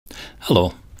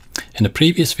Hello, in a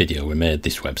previous video we made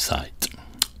this website,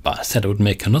 but I said I would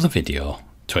make another video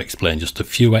to explain just a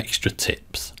few extra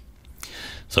tips.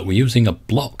 So we're using a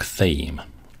block theme,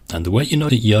 and the way you know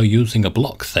that you're using a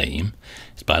block theme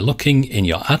is by looking in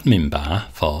your admin bar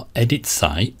for Edit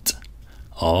Site,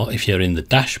 or if you're in the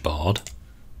dashboard,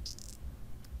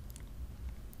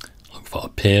 look for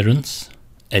Appearance,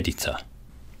 Editor.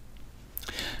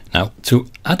 Now to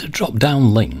add a drop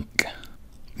down link,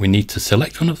 we need to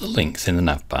select one of the links in the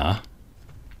navbar,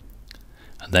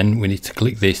 and then we need to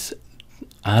click this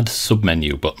Add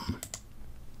Submenu button.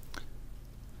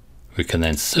 We can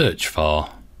then search for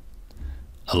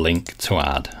a link to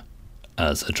add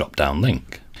as a drop down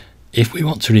link. If we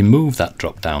want to remove that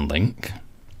drop down link,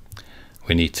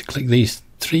 we need to click these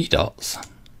three dots,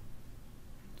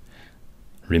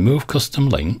 remove custom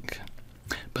link,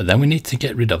 but then we need to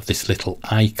get rid of this little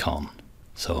icon.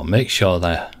 So make sure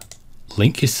the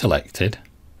link is selected,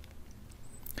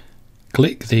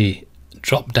 click the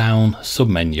drop down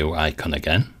submenu icon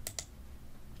again,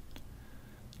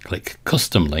 click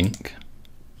custom link,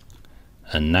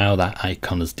 and now that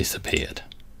icon has disappeared.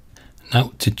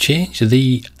 Now to change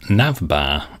the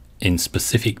navbar in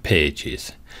specific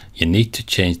pages, you need to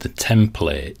change the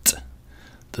template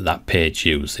that page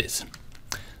uses.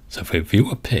 So if we view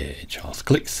a page, I'll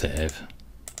click save,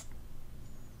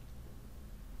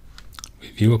 we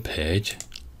view a page,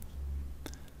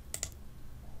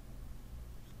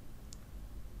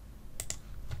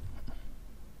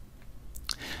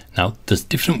 now there's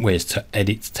different ways to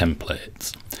edit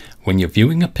templates. When you're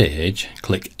viewing a page,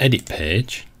 click Edit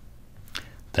Page,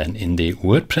 then in the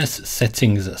WordPress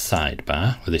settings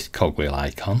sidebar with this cogwheel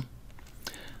icon,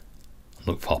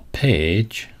 look for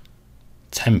Page,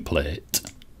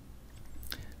 Template,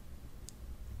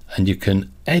 and you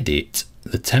can edit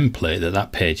the template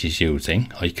that page is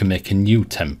using, or you can make a new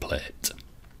template.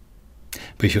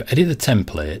 But if you edit the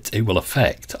template, it will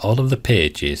affect all of the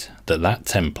pages that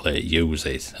template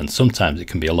uses, and sometimes it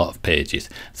can be a lot of pages,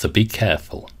 so be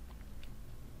careful.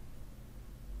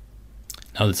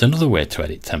 Now there's another way to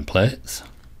edit templates.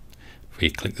 If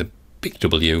we click the big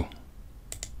W,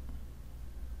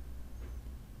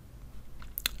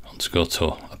 let's go to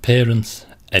Appearance,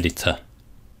 Editor,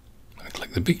 and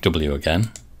click the big W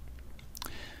again,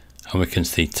 and we can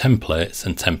see templates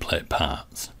and template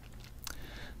parts.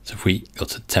 So if we go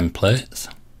to templates,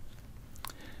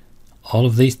 all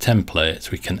of these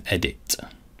templates we can edit.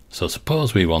 So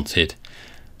suppose we wanted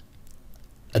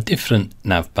a different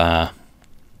navbar,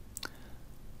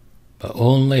 but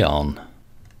only on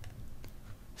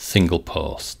single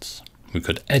posts. We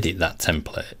could edit that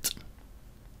template.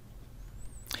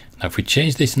 Now if we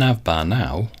change this navbar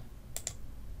now,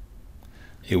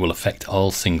 it will affect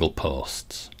all single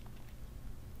posts.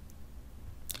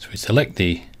 So we select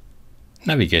the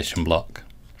navigation block,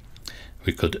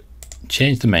 we could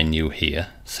change the menu here,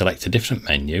 select a different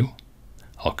menu,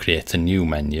 or create a new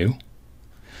menu,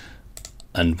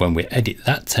 and when we edit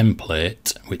that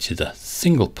template, which is a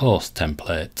single post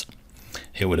template,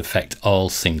 it would affect all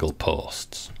single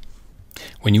posts.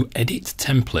 When you edit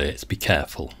templates, be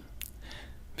careful,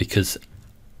 because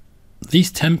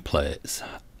these templates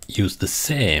use the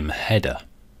same header.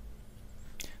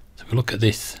 So if we look at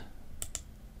this,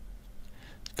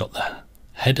 it's got the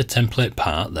header template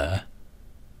part there,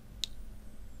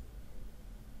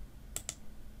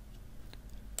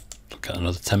 look at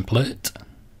another template,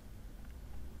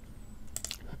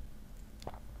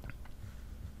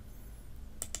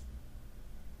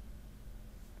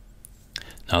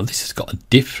 now this has got a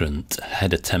different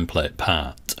header template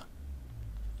part.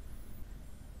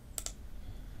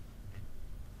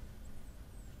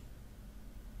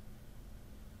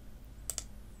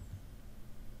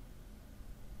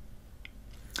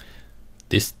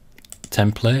 This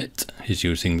template is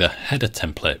using the header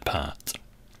template part.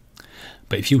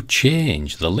 But if you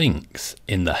change the links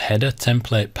in the header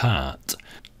template part,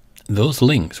 those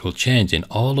links will change in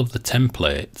all of the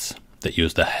templates that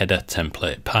use the header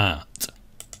template part.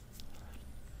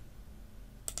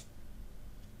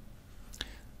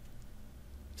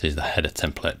 This is the header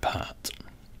template part.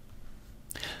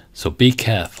 So be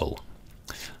careful.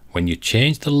 When you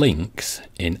change the links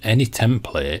in any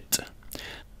template,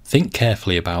 think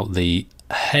carefully about the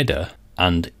header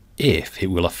and if it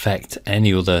will affect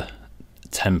any other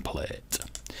template.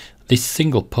 This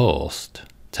single post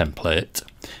template,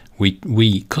 we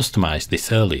customized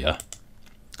this earlier,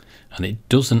 and it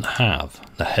doesn't have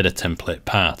the header template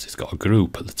part. It's got a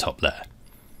group at the top there.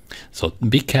 So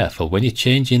be careful when you're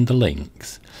changing the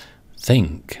links.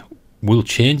 Think, will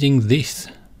changing this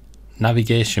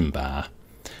navigation bar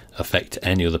affect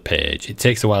any other page? It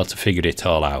takes a while to figure it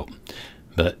all out.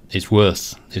 but it's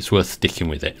worth sticking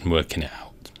with it and working it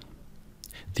out.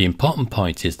 The important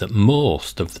point is that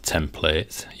most of the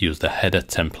templates use the header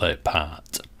template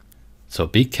part, so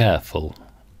be careful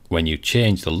when you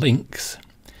change the links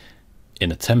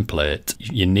in a template.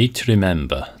 You need to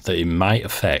remember that it might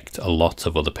affect a lot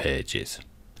of other pages.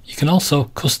 You can also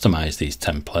customize these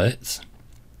templates.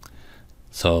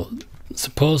 So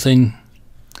supposing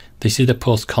this is the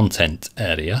post content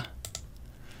area,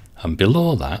 and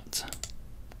below that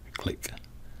click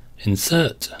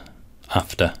insert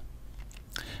after.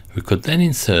 We could then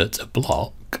insert a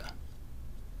block.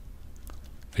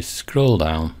 If we scroll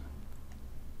down,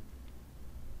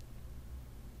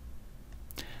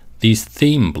 these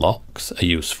theme blocks are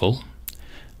useful.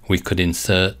 We could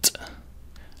insert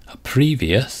a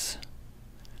previous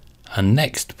and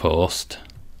next post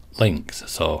links.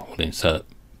 So we'll insert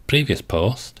previous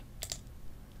post,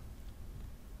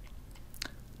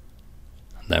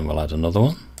 and then we'll add another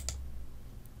one.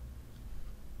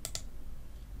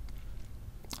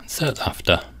 Insert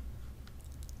after.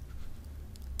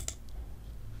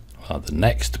 We'll add the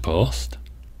next post.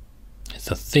 It's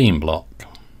a theme block.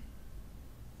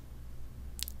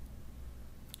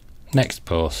 Next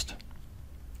post.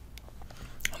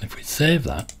 And if we save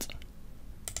that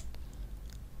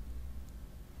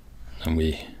and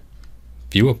we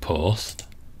view a post,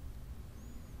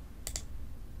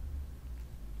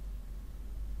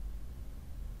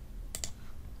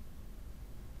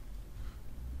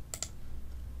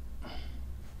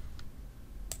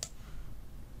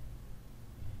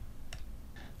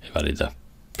 we've added the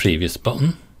previous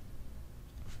button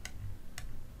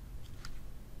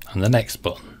and the next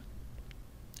button.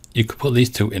 You could put these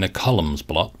two in a columns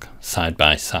block side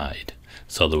by side,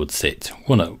 so they would sit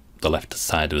one at the left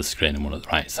side of the screen and one at the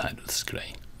right side of the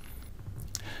screen.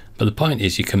 But the point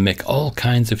is, you can make all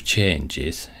kinds of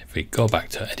changes. If we go back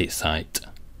to edit site,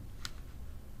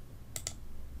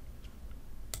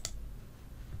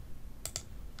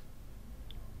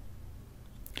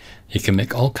 you can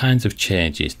make all kinds of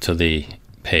changes to the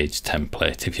page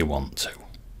template if you want to.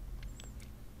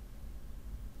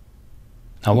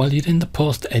 Now while you're in the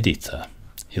post editor,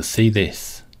 you'll see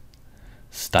this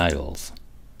styles,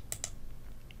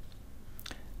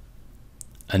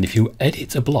 and if you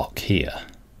edit a block here,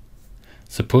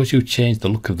 suppose you change the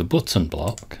look of the button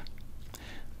block,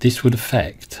 this would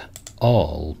affect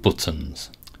all buttons.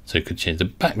 So you could change the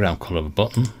background colour of a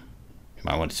button. You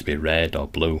might want it to be red or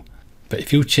blue, but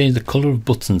if you change the colour of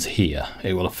buttons here,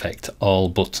 it will affect all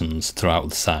buttons throughout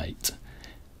the site.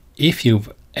 If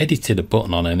you've edited a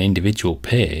button on an individual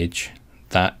page,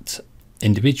 that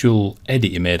individual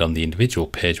edit you made on the individual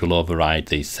page will override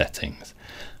these settings.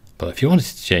 But if you wanted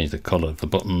to change the colour of the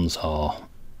buttons or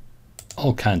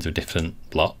all kinds of different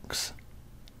blocks,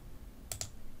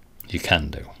 you can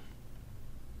do.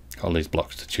 All these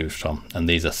blocks to choose from, and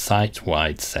these are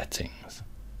site-wide settings.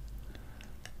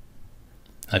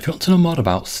 Now if you want to know more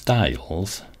about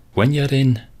styles, when you're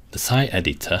in the site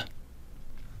editor,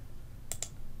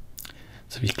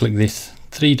 so if you click this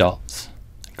three dots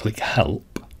and click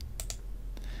help,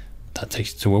 that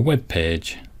takes you to a web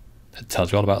page that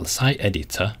tells you all about the site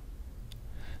editor,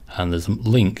 and there's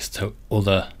links to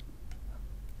other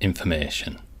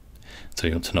information. So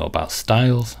you want to know about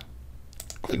styles,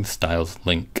 click the styles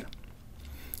link,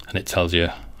 and it tells you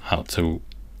how to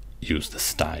use the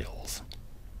styles.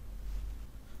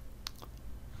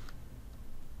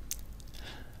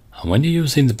 And when you're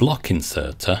using the block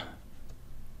inserter,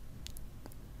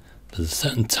 there's a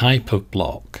certain type of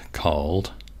block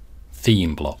called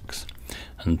theme blocks,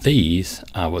 and these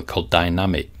are what are called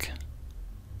dynamic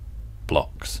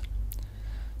blocks.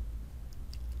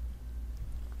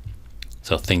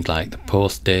 So things like the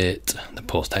post date, the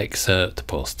post excerpt, the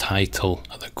post title,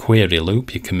 or the query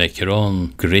loop. You can make your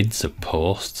own grids of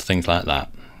posts, things like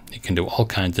that. You can do all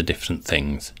kinds of different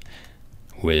things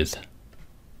with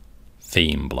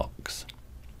theme blocks.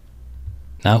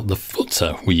 Now the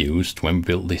footer we used when we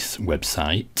built this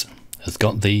website has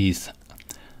got these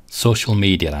social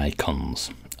media icons,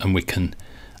 and we can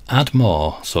add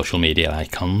more social media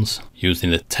icons using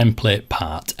the template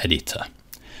part editor.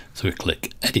 So we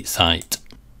click edit site,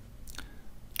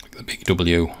 click the big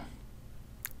W,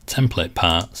 template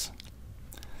parts,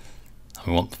 and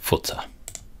we want the footer.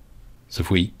 So if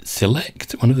we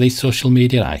select one of these social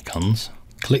media icons,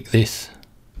 click this,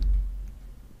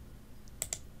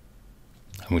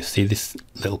 and we see this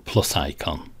little plus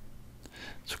icon.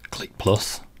 So click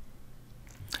plus,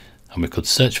 and we could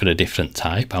search for a different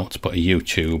type. I want to put a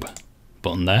YouTube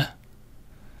button there.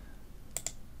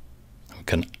 We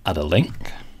can add a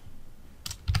link.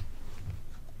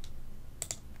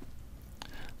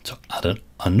 To add an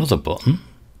another button.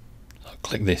 So I'll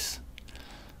click this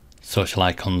social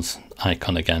icons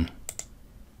icon again.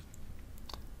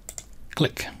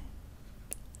 Click.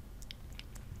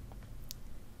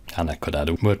 And I could add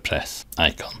a WordPress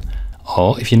icon.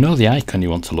 Or if you know the icon you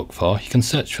want to look for, you can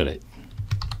search for it.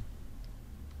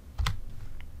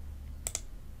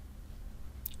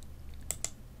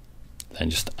 Then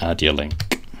just add your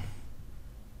link.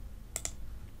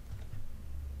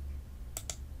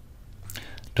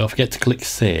 Don't forget to click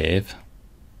save.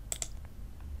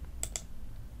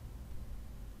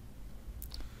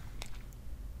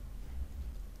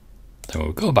 Then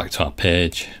we'll go back to our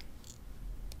page.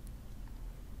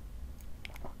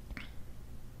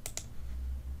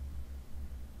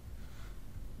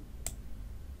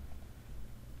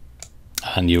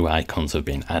 And new icons have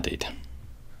been added.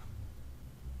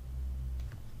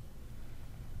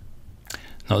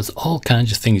 Now there's all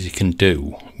kinds of things you can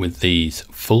do with these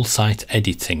full site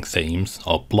editing themes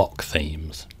or block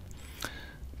themes.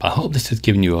 But I hope this has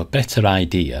given you a better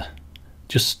idea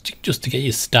just to get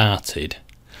you started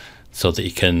so that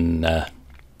you can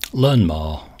learn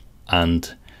more.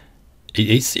 And it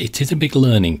is a big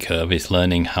learning curve. It's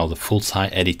learning how the full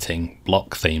site editing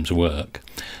block themes work,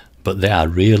 but they are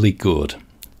really good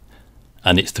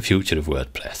and it's the future of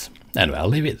WordPress. Anyway, I'll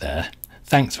leave it there.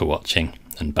 Thanks for watching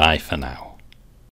and bye for now.